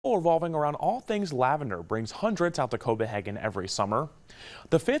festival revolving around all things lavender brings hundreds out to Copenhagen every summer.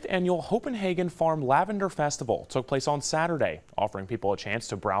 The 5th annual Hopenhagen Farm Lavender Festival took place on Saturday, offering people a chance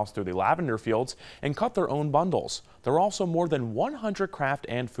to browse through the lavender fields and cut their own bundles. There are also more than 100 craft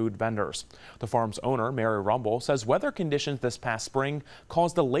and food vendors. The farm's owner, Mary Rumble, says weather conditions this past spring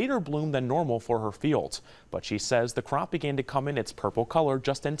caused a later bloom than normal for her fields, but she says the crop began to come in its purple color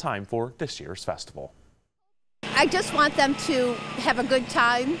just in time for this year's festival. I just want them to have a good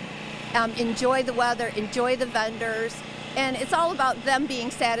time, enjoy the weather, enjoy the vendors, and it's all about them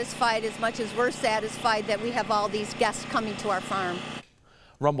being satisfied as much as we're satisfied that we have all these guests coming to our farm.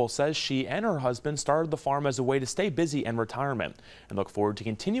 Rumble says she and her husband started the farm as a way to stay busy in retirement and look forward to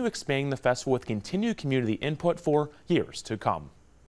continue expanding the festival with continued community input for years to come.